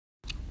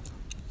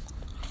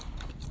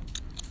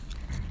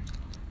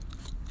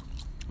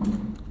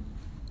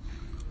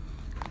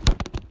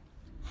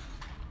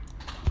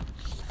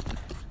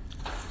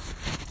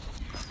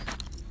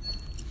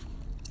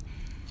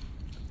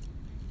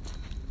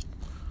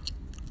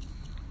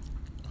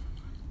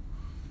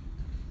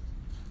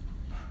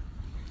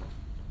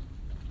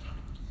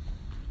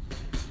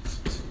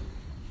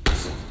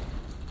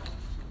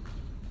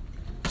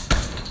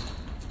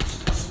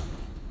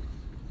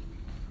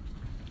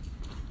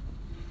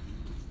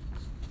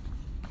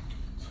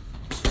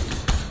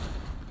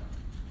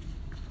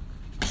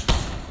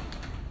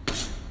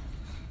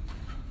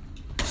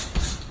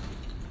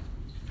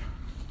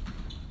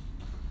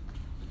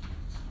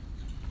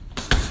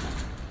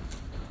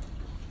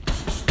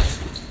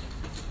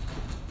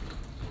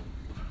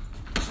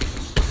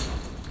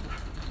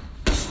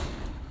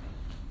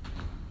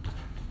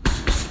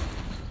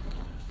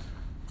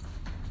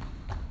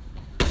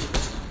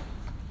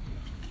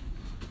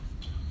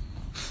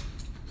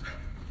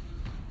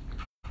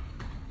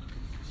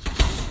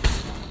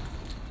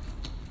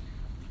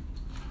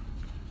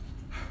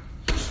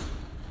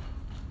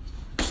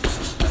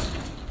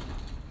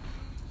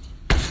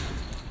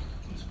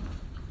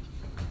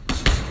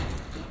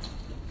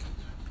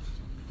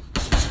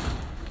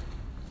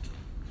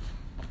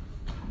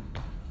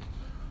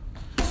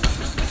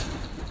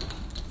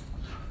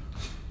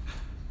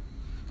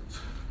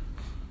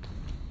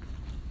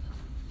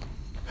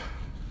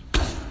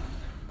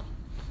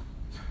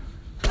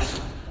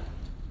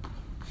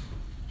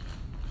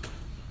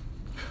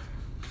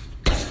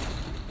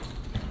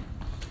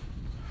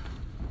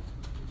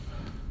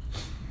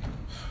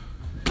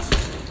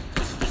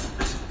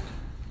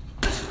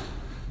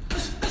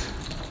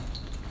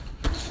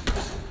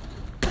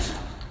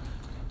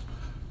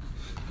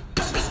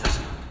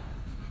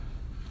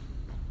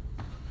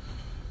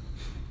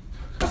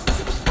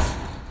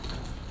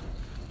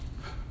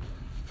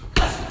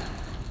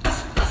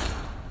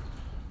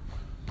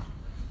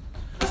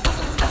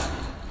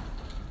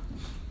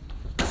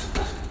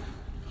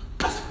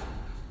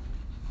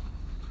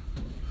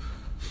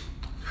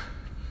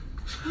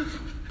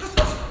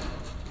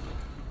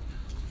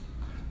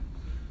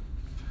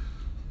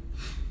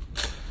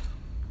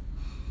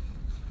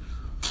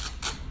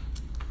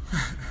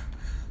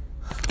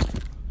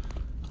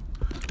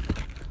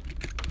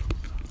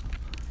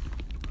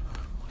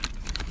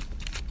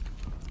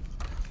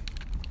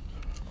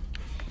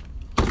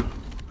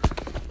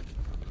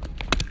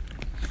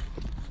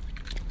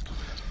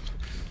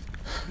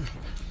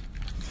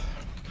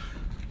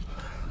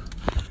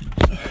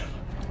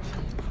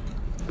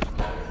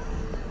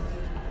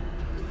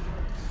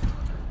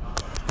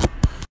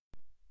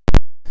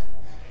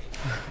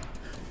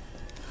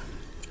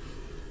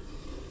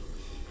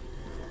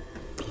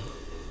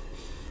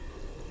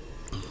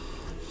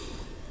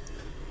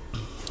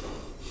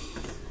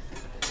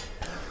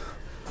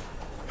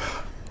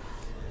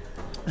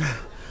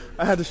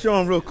I had to show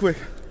him real quick.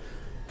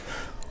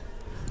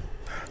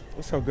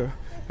 What's up, girl?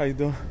 How you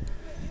doing?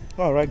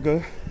 All right,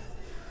 good.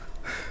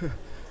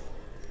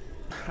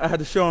 I had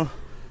to show him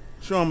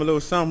a little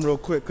something real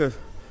quick, cause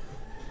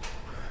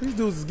these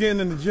dudes is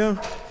getting in the gym,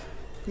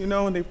 you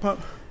know, and they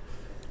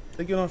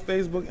get on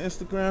Facebook,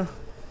 Instagram,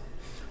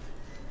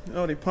 you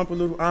know, they pump a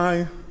little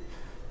iron,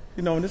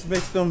 you know, and this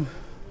makes them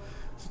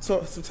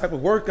some type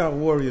of workout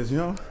warriors, you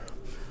know.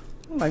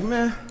 I'm like,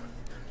 man,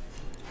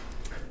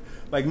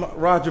 like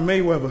Roger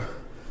Mayweather,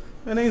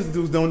 man, these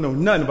dudes don't know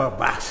nothing about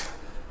boxing.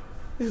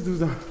 These dudes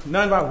don't know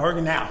nothing about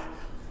working out.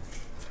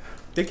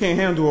 They can't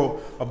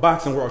handle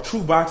a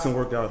true boxing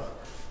workout.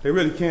 They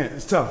really can't.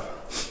 It's tough.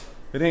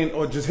 It ain't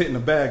or just hitting the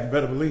bag. You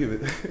better believe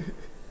it.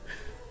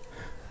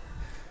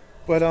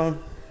 But let's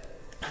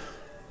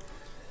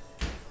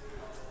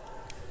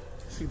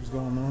see what's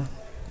going on.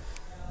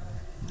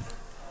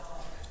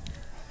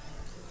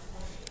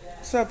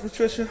 What's up,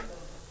 Patricia?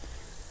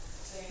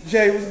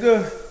 Jay, what's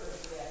good?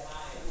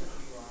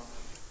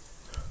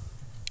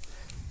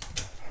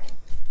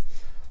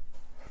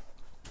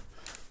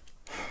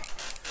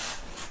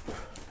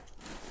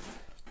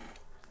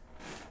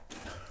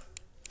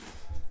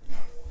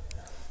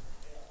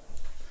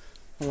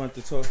 I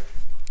wanted to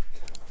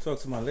talk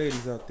to my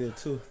ladies out there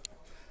too.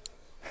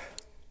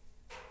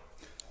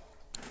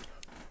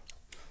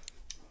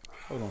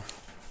 Hold on.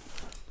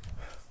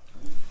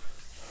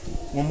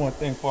 One more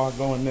thing before I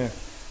go in there,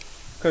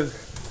 cause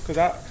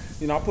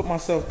I put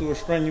myself through a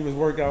strenuous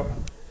workout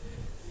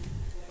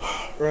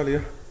earlier.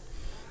 You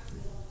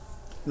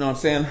know what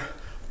I'm saying?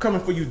 Coming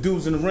for you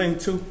dudes in the ring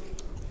too.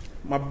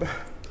 My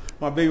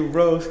baby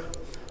bros.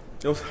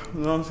 Those,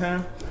 you know what I'm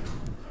saying?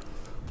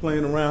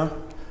 Playing around.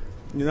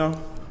 You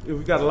know,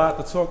 we got a lot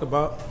to talk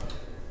about.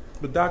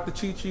 But Dr.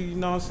 Chi-Chi, you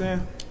know what I'm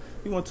saying?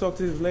 He want to talk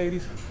to his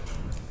ladies.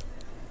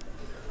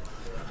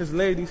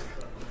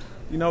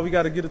 You know, we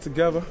got to get it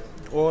together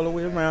all the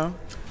way around.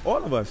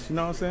 All of us, you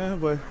know what I'm saying?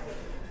 But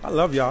I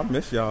love y'all. I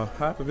miss y'all.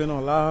 I haven't been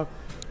on live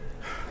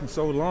in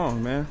so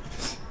long, man.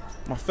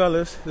 My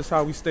fellas, this is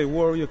how we stay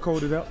warrior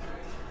coded up.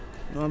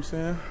 You know what I'm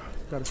saying?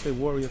 Got to stay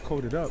warrior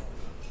coded up.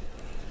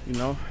 You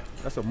know,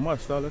 that's a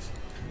must, fellas.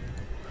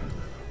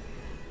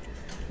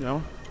 You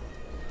know?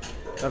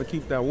 Gotta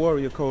keep that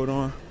warrior code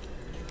on.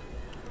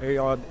 They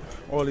all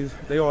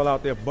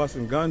out there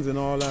busting guns and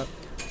all that.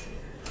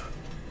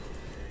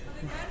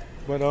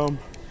 But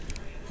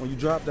when you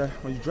drop that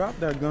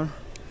gun,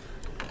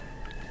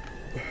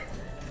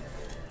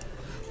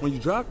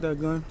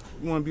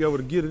 you want to be able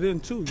to get it in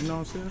too. You know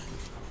what I'm saying?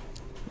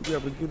 Be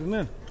able to get it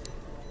in.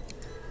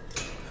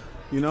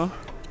 You know.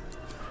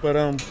 But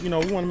you know,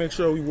 we want to make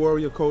sure we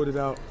warrior coded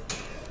out.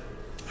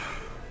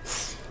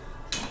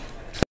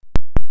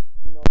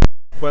 You know.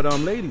 But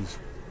ladies,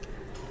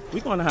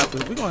 we're gonna have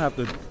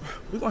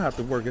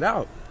to work it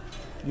out.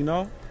 You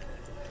know.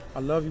 I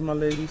love you, my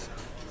ladies.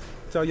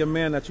 Tell your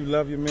man that you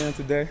love your man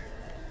today,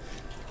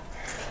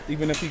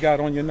 even if he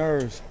got on your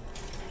nerves.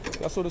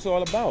 That's what it's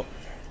all about.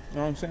 You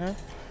know what I'm saying?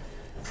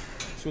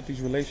 That's what these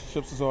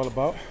relationships is all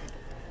about.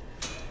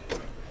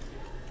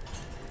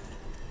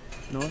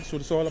 You know, that's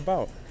what it's all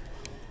about.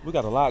 We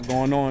got a lot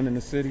going on in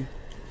the city.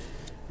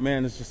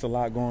 Man, there's just a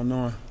lot going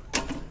on.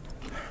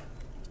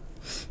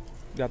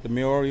 Got the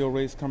mayoral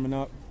race coming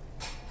up.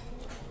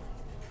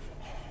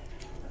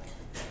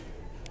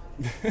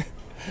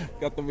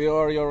 Got the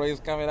mayoral race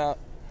coming up.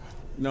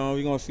 No,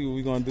 we're gonna see what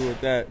we're gonna do with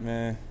that,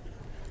 man.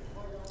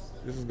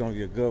 This is gonna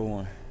be a good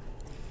one.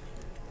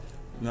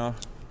 No.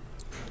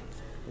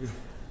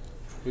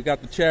 We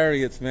got the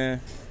chariots,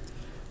 man.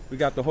 We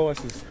got the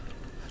horses.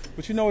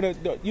 But you know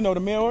the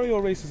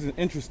mayoral race is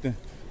interesting.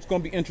 It's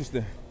gonna be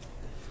interesting.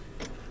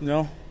 You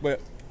know,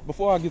 but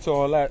before I get to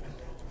all that,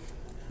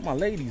 my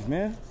ladies,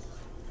 man.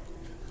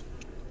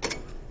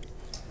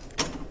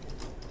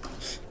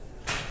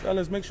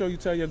 Fellas, make sure you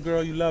tell your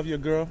girl you love your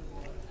girl.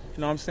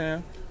 You know what I'm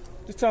saying?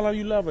 Just tell her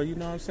you love her, you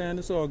know what I'm saying?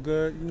 It's all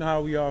good. You know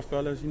how we are,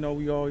 fellas. You know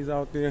we always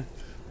out there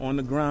on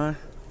the grind.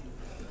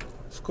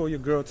 Just call your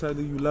girl, tell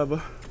her you love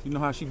her. You know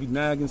how she be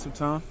nagging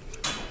sometimes.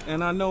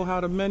 And I know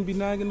how the men be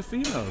nagging the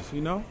females, you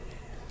know?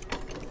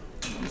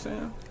 You know what I'm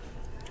saying?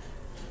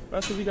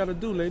 That's what we gotta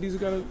do, ladies. You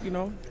gotta, you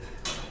know,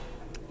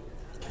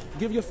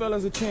 give your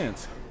fellas a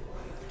chance.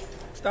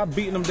 Stop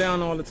beating them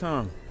down all the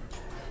time.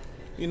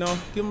 You know,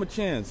 give them a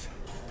chance.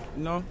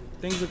 You know,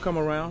 things will come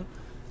around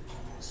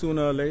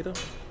sooner or later.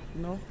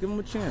 You know, give them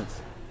a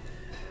chance.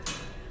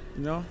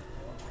 You know?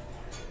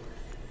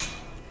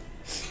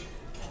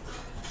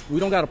 We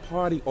don't gotta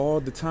party all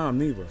the time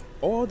neither.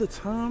 All the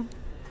time?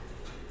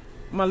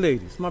 My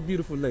ladies, my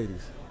beautiful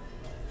ladies.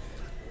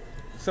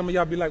 Some of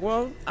y'all be like,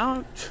 well,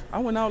 I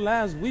went out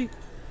last week.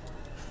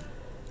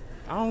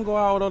 I don't go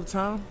out all the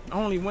time. I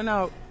only went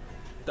out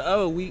the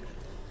other week.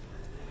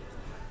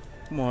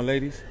 Come on,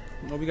 ladies.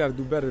 You know, we gotta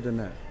do better than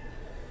that.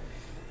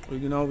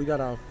 You know, we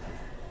got our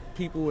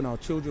people and our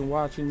children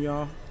watching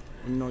y'all.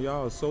 You know,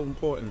 y'all are so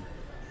important.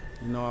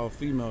 You know, our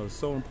female is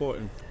so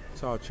important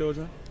to our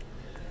children.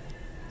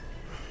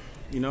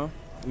 You know,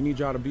 we need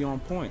y'all to be on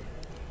point.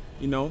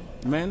 You know,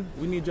 men,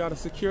 we need y'all to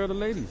secure the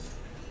ladies.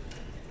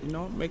 You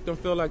know, make them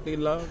feel like they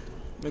loved.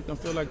 Make them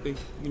feel like they,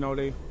 you know,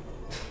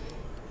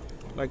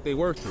 like they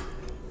worth it.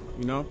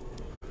 You know?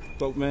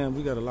 But man,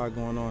 we got a lot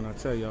going on, I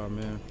tell y'all,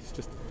 man.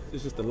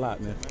 It's just a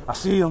lot, man. I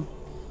see them.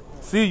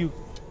 See you.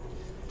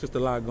 Just a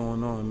lot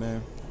going on,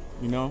 man.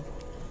 You know?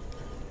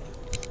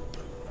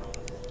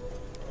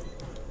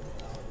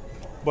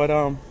 But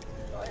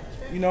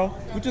you know,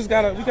 we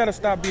gotta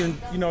stop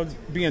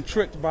being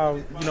tricked by,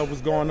 you know,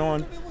 what's going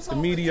on, the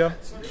media,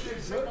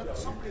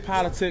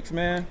 politics,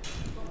 man.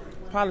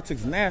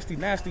 Politics, nasty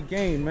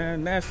game,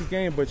 man, nasty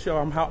game. But yo,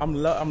 I'm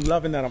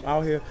loving that I'm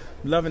out here,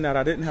 I'm loving that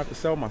I didn't have to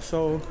sell my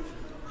soul.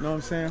 You know what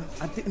I'm saying?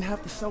 I didn't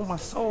have to sell my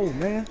soul,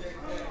 man.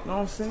 You know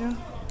what I'm saying?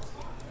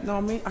 You know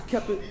what I mean? I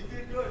kept it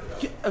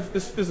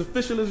as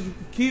official as you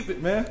can keep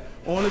it, man.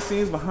 On the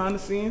scenes, behind the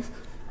scenes,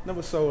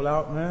 never sold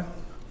out, man.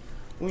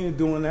 We ain't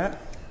doing that. You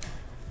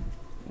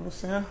know what I'm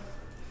saying?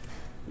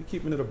 We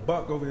keeping it a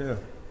buck over here.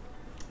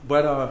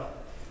 But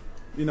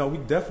you know, we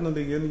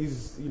definitely in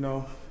these, you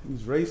know,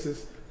 these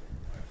races,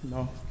 you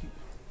know,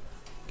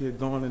 get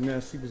going in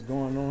there, see what's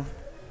going on.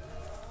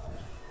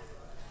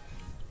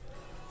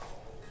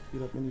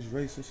 Get up in these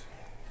races.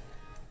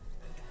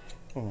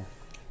 Hold on.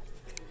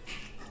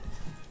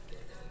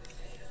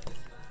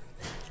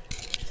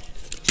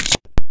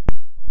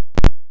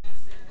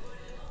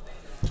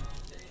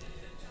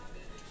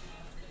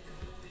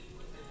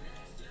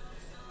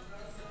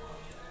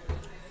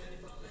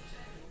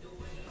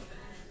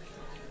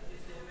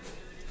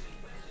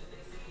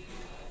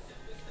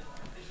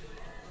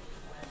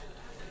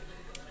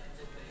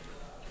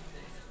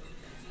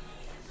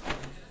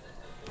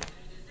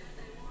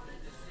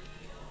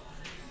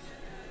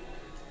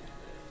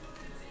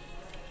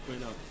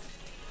 Wait up.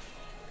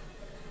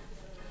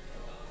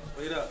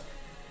 Wait up.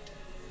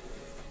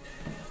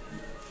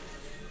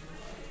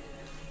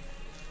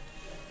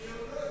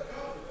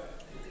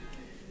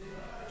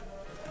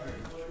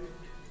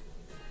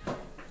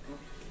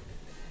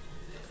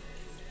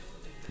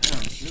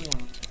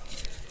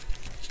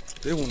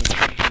 They want to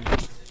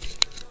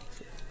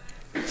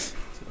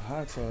the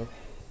hot tub.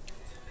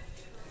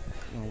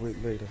 I'll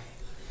wait later.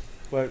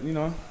 But you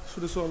know, that's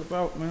what it's all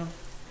about, man.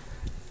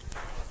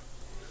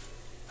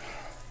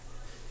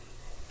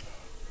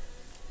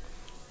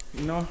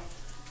 you know.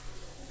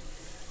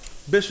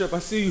 Bishop, I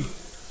see you.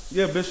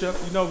 Yeah, Bishop,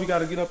 you know we got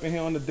to get up in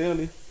here on the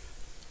daily.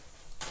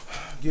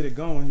 Get it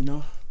going, you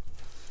know.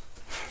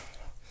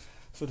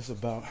 That's what it's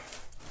about. You know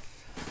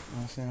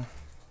what I'm saying?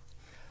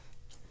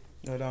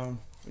 But,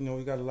 you know,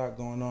 we got a lot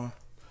going on.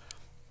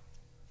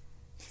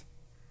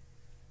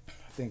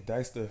 I think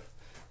Deister,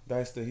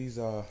 he's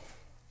out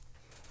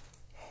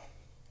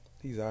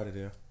of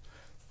there,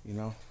 you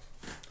know.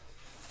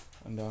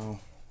 And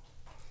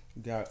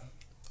we got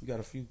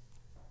a few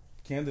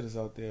candidates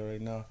out there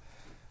right now.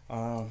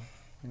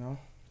 You know,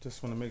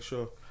 just want to make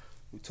sure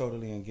we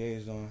totally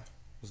engaged on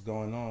what's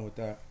going on with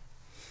that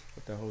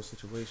whole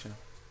situation.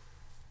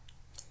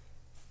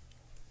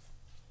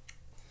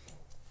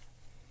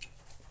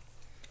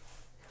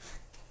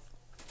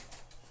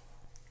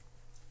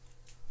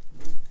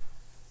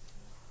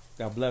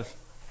 God bless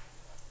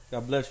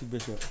you,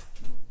 Bishop.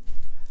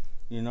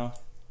 You know,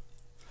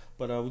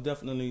 but we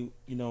definitely,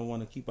 you know,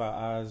 want to keep our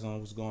eyes on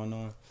what's going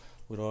on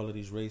with all of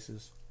these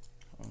races.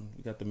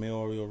 We got the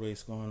mayoral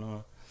race going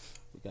on.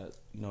 We got,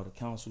 you know, the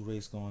council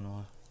race going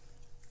on.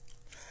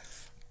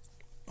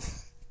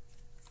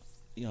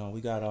 You know, we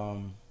got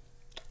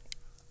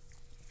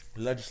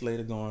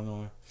legislator going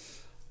on.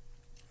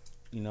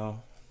 You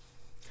know,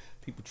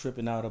 people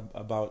tripping out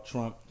about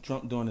Trump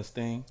doing his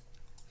thing.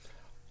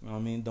 You know what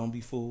I mean? Don't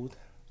be fooled.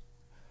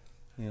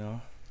 You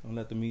know, don't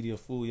let the media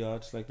fool y'all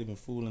just like they've been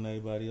fooling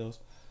everybody else.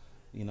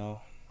 You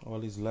know, all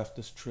these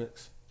leftist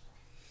tricks.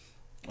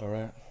 All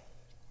right.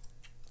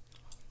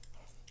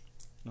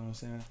 You know what I'm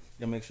saying?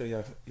 Y'all make sure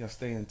y'all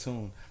stay in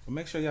tune. But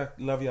make sure y'all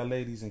love y'all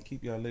ladies and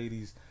keep y'all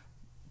ladies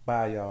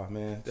by y'all,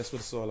 man. That's what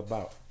it's all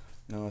about.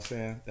 You know what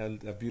I'm saying?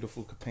 That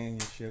beautiful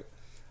companionship.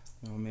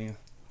 You know what I mean?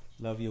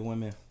 Love your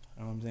women.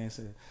 You know what I'm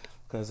saying?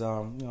 Because,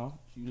 you know,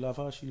 you love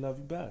her, she love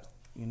you back.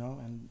 You know,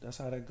 and that's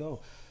how that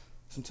go.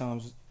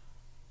 Sometimes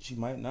she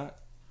might not,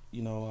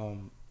 you know,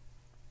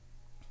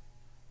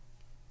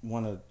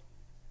 want to,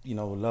 you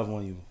know, love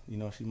on you. You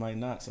know, she might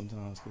not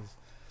sometimes because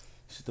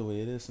it's just the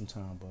way it is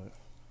sometimes. But,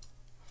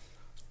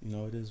 you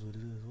know, it is what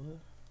it is. What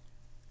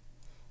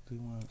do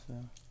you want to say?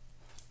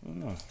 I don't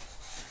know.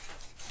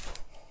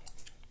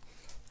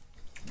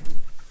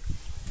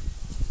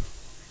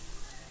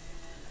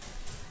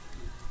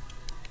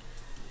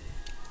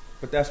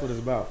 But that's what it's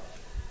about.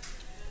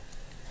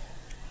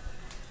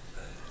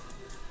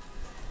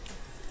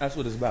 That's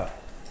what it's about.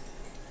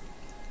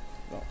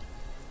 So.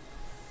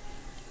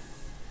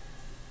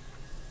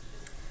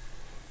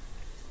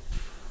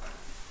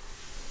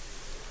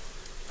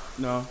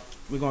 No,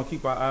 we're gonna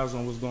keep our eyes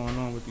on what's going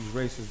on with these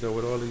races, though,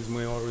 with all these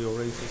mayoral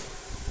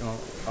races, you know,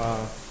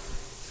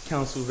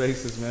 council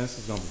races, man. This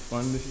is gonna be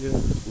fun this year.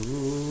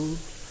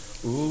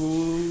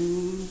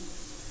 Ooh.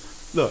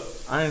 Look,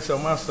 I ain't sell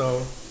my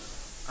soul.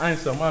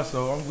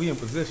 We in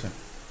position.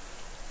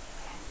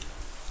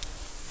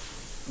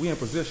 We in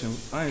position.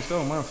 I ain't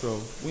selling my soul.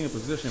 We in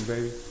position,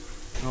 baby. You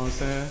know what I'm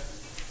saying?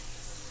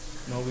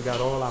 You know, we got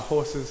all our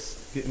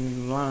horses getting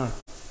in line.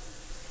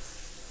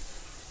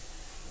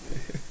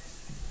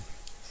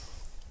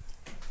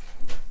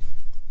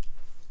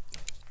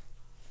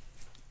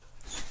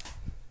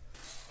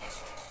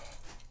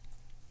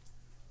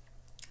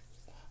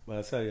 But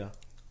I tell y'all,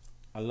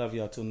 I love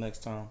y'all till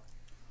next time.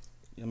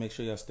 Y'all make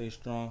sure y'all stay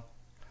strong.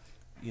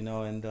 You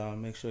know, and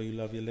make sure you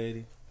love your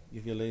lady.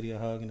 Give your lady a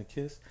hug and a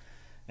kiss.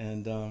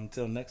 And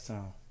until next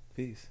time,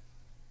 peace.